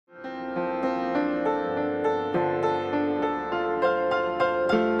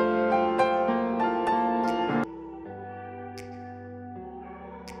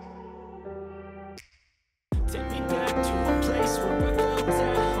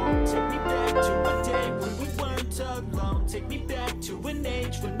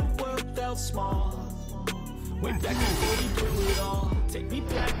Way back before we blew it all. Take me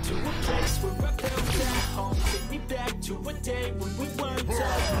back to a place where I felt at home. Take me back to a day when we weren't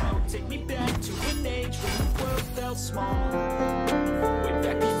alone. Take me back to an age when the world felt small. Way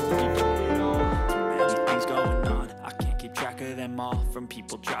back before we blew it all. Too many things going on, I can't keep track of them all. From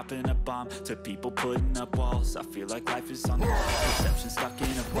people dropping a bomb to people putting up walls. I feel like life is on hold, perception stuck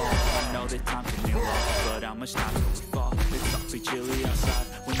in a ball. I know that time can heal all, but how much time will we fall? It's awfully chilly outside,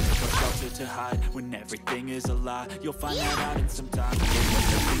 when there's no shelter to hide. When everything is a lie, you'll find that out in some time. When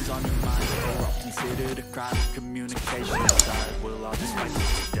the things on your mind are all considered a crime. Communication aside, we'll all just fight till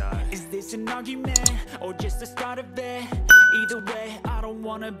we die. Is this an argument, or just the start of it? Either way, I don't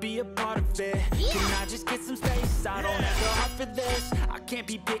wanna be a part of it. Can I just get some space? I don't have the heart for this. I can't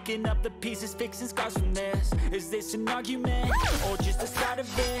be picking up the pieces, fixing scars from this. Is this an argument, or just the start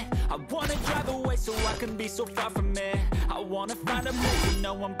of it? I wanna drive away so I can be so far from it. I wanna find a place where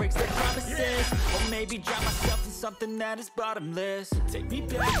no one breaks their promises. Or maybe drown myself in something that is bottomless. Take me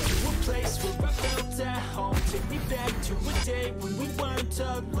back to a place where I felt at home. Take me back to a day when we weren't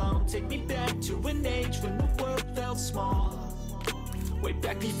alone. Take me back to an age when the world felt small. Way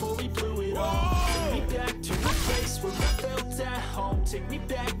back before we blew it all. Take me back to a place where I felt at home. Take me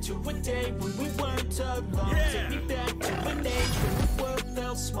back to a day when we weren't alone. Take me back to an age when the world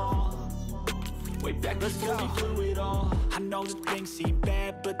felt small. Way back before we blew it all. I know that things seem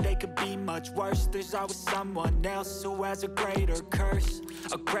bad, but they could be much worse. There's always someone else who has a greater curse,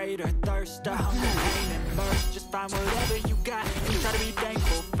 a greater thirst, a hunger, pain, and thirst. Just find whatever you got and try to be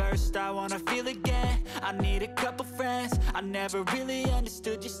thankful first. I wanna feel again, I need a couple friends. I never really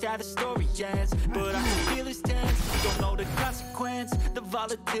understood just how the story ends, but I can feel it's tense. Don't know the consequence, the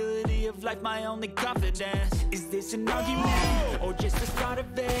volatility of life, my only confidence. Is this an argument, or just the start of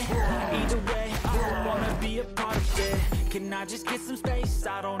it? Either way, I don't wanna be a part of it. Can I just get some space?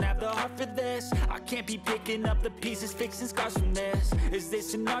 I don't have the heart for this. I can't be picking up the pieces, fixing scars from this. Is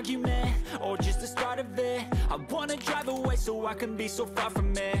this an argument, or just the start of it? I wanna drive away so I can be so far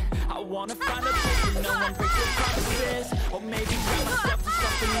from it. I wanna find a place where no one breaks their promises. Or maybe drown myself in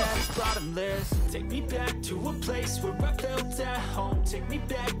something that is bottomless. Take me back to a place where I felt at home. Take me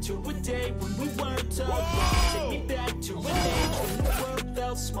back to a day when we weren't alone. Take me back to an age when the world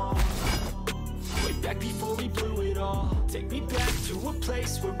felt small. Way back before we blew it all. Take me back to a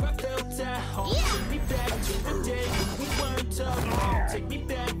place where I felt at home. Take me back to a day when we weren't alone. Take me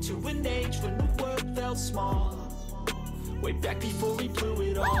back to an age when the world felt small. Way back before we blew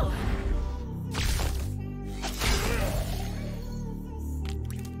it all.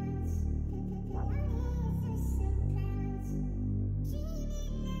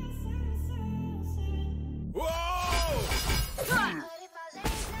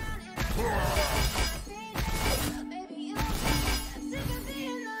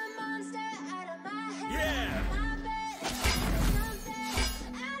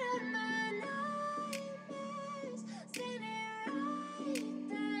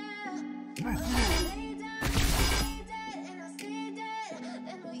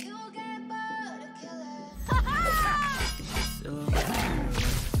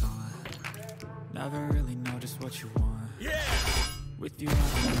 Never really know just what you want. With you I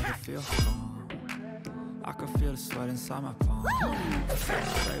don't ever feel calm. I can feel the sweat inside my palm.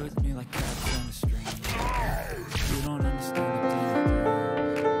 Play with me like cats on a string. You don't understand the pain.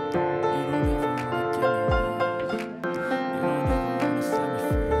 You don't ever wanna get me wrong. You don't ever wanna set me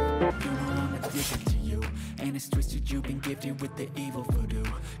free. You know I'm addicted to you, and it's twisted. You've been gifted with the evil voodoo.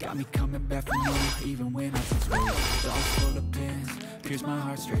 Got me coming back for you, even when I feel screwed. Dogs full of pins, pierce my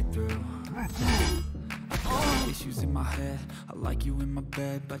heart straight through. Issues in my head, I like you in my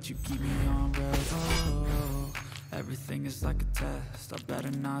bed, but you keep me on red. Oh, everything is like a test. I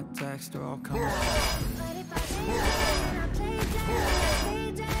better not text or I'll come. But if I play dead, I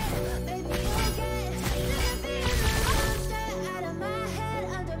play dead, baby, you'll get sick of being the monster out of my head,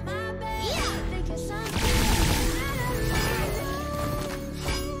 under my bed, thinking something out of my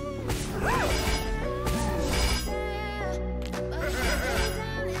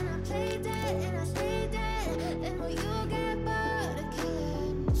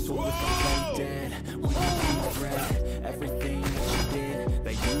everything that you did,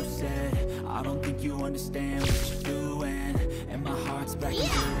 that you said, I don't think you understand what you're doing. And my heart's back and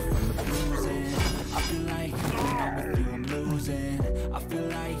blue from the bruising. I feel like when I'm with you I'm losing. I feel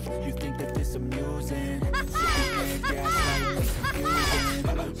like you think that this amusing. Sitting there gaslighting me, confusing.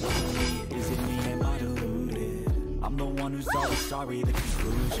 Was it me? Is it me? Am I deluded? I'm the one who's always sorry, the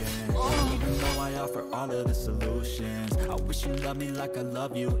conclusion. Even though I offer all of the solutions, I wish you loved me like I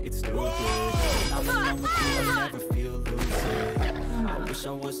love you, it's stupid. When I'm alone with you, I never feel lucid. I wish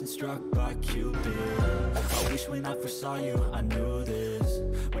I wasn't struck by Cupid. I wish when I first saw you I knew this.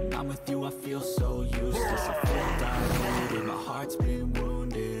 When I'm with you I feel so useless. I feel dilated, my heart's been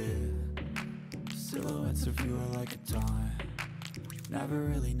wounded. Silhouettes of you are like a taunt. Never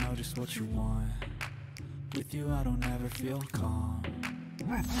really know just what you want. With you I don't ever feel calm.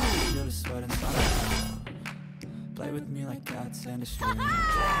 Feel the sweat inside my palm. Play with me like cats and a string.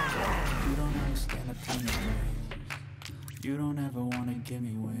 You don't understand the pain of me. You don't ever wanna give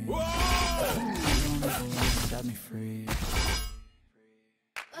me wings. You don't ever wanna set me free.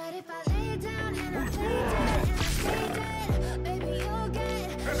 But if I lay down and I play dead and I stay dead, baby you'll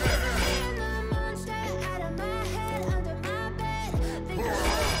get the monster out of my head, under my bed. Think I'm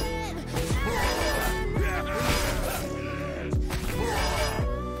open.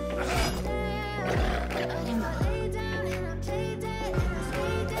 But if I lay down and I play dead and I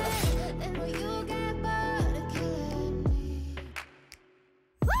stay dead, then will you get bored of killing me?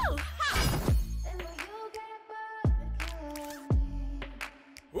 Woo! Ha! Then will you get bored of killing me?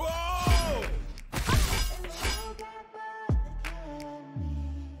 Whoa! Then will you get bored of killing me?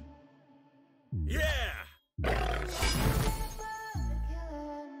 Yeah! Then will you get bored of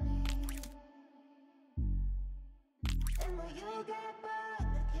killing me? Then will you get bored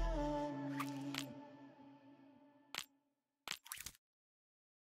of killing me?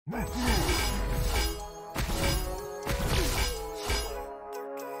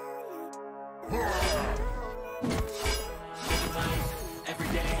 Every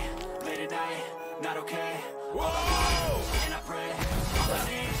day, late at night, not okay. Whoa! And I pray, all I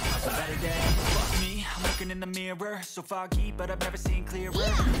need are some better days. Fuck me, I'm looking in the mirror, so foggy, but I've never seen clearer.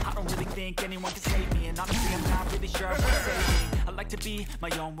 I don't really think anyone can save me, and honestly I'm not really sure I want to save me. I like to be my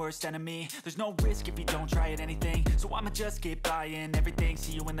own worst enemy. There's no risk if you don't try at anything, so I'ma just keep buying everything.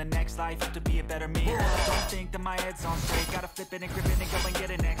 See you in the next life, have to be a better me. Don't think that my head's on straight, gotta flip it and grip it and go and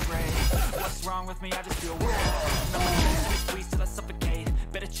get an x-ray. What's wrong with me? I just feel weird. No one makes me squeeze till I suffocate.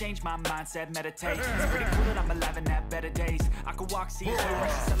 Better change my mindset, meditate. It's pretty cool that I'm alive and have better days. I could walk, see, hear,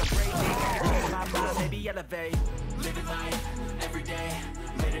 and celebrate. I can change my mind, maybe elevate. Living life, every day,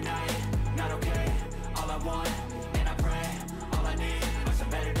 late at night, not okay. All I want, and I pray, all I need are some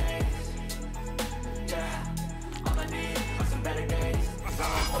better days. Yeah, all I need are some better days. All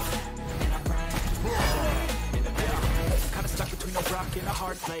I want, and I pray, all I need in the better days. Kinda stuck between a rock and a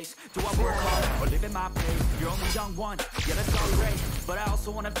hard place. Do I work hard or live in my pace? You're only young one, yeah that's all great, but I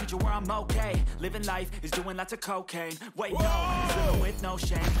also want a future where I'm okay. Living life is doing lots of cocaine. Wait no, it's living with no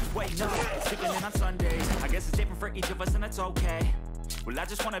shame. Wait no, it's sleeping in on Sundays. I guess it's different for each of us and that's okay. Well I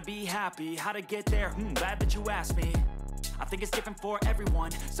just wanna be happy. How to get there? Glad that you asked me. I think it's different for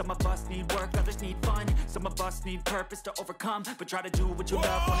everyone. Some of us need work, others need fun. Some of us need purpose to overcome, but try to do what you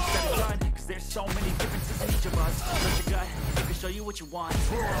love when it's said and done. Cause there's so many differences in each of us. Search your gut, it can show you what you want.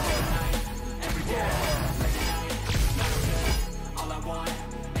 Every night, every day, late at night, not okay. All I want,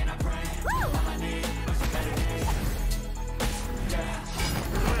 and I pray, all I need are some better days. Yeah,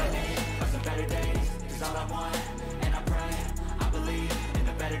 all I need are some better days. Cause all I want, and I pray, I believe in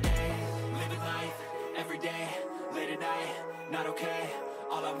the better days. Living life, every day, late at night, not okay.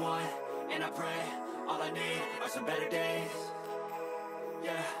 All I want, and I pray, all I need are some better days.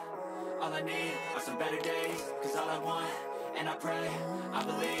 Yeah, all I need are some better days. Cause all I want, and I pray, I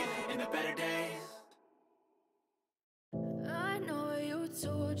believe in the better days. I know you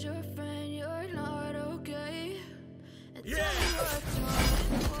told your friend you're not okay. And Yeah. tell me what's wrong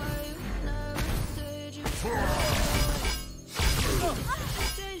and why you never said you would.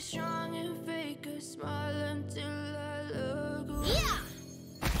 Stay strong and fake a smile until I look away. Yeah.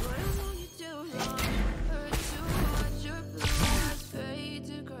 What will you do wrong? Hurt too much, your blue eyes fade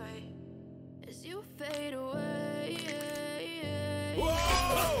to gray as you fade away.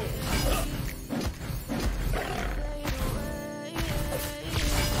 Whoa!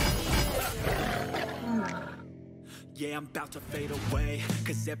 Yeah, I'm about to fade away.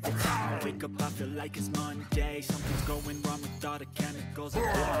 Cause every time I wake up I feel like it's Monday. Something's going wrong with all the chemicals in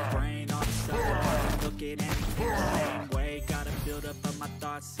my brain. All of a sudden I don't look at anything the same way. Gotta build up of my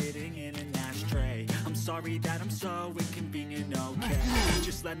thoughts sitting in an ashtray. I'm sorry that I'm so inconvenient, okay.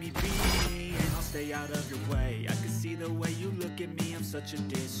 Just let me be me and I'll stay out of your way. I can see the way you look at me, I'm such a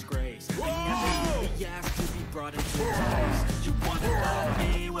disgrace. I never really asked to be brought into this place. You wanna love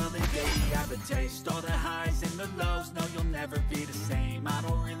me? Well then baby I have a taste. All the highs and the lows, no you'll never be the same. I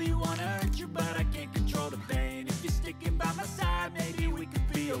don't really wanna hurt you but I can't control the pain. If you're sticking by my side, maybe we could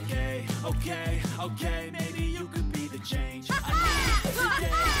be okay. Okay, okay, maybe you could be the change I need every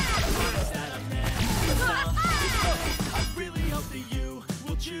day. The promise that I made. It's all this way. I really hope that you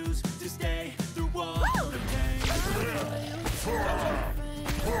will choose to stay through all the pain.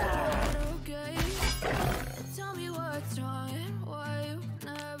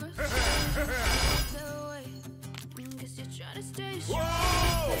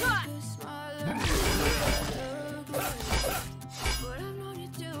 smile until I look away. But I've known you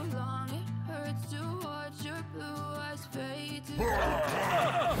too long, it hurts to watch your blue eyes fade to fade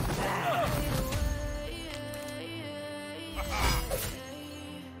away.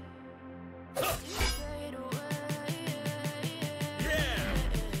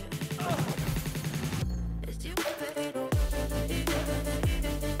 As you fade away.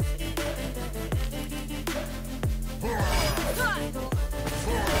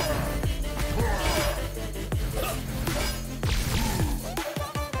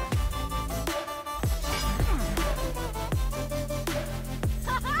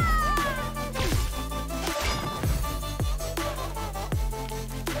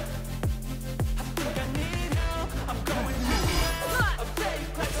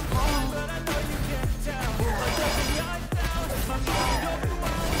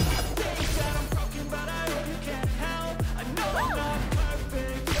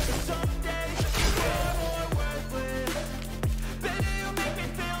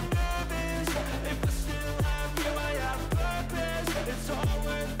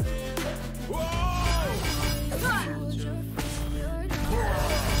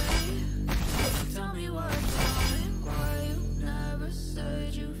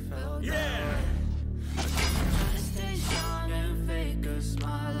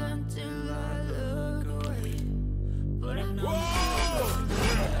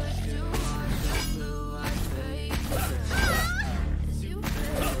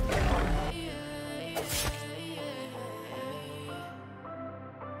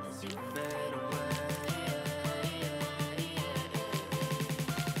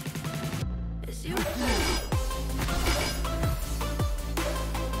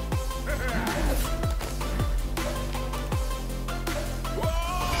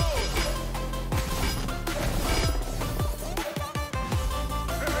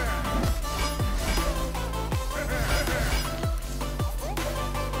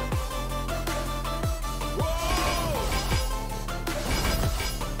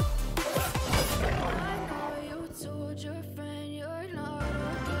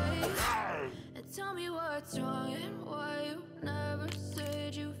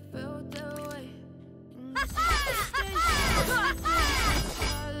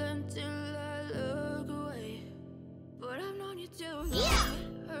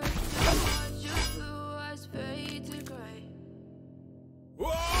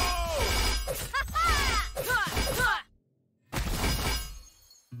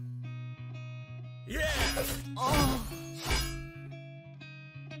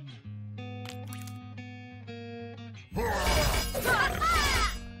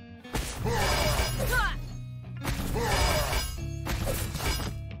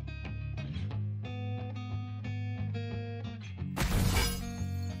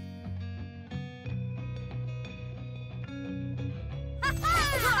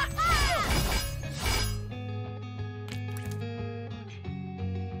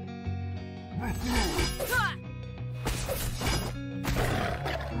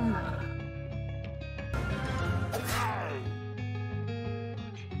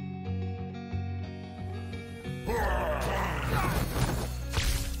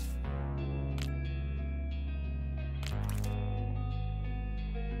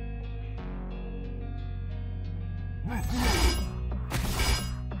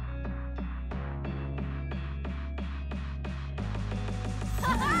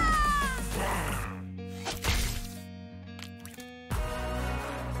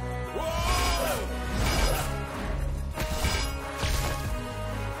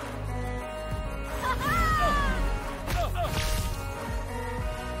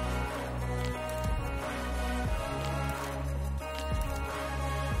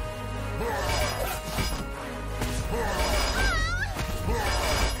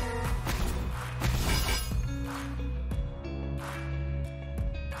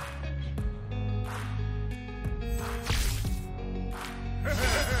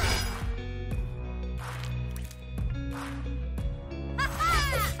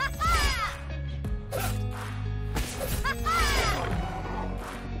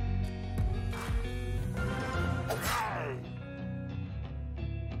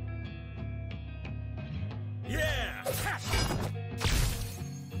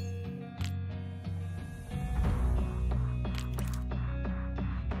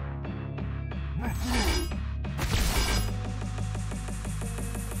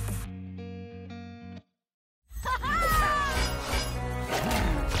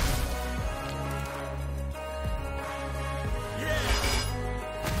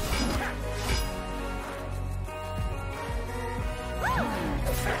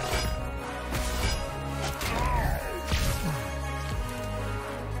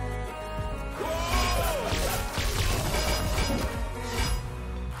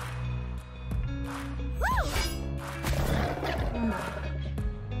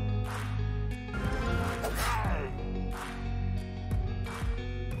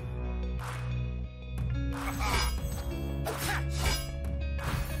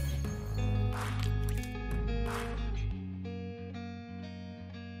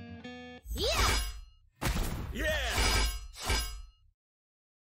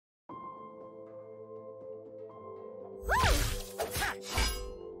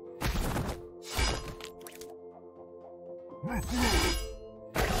 Ravencrest!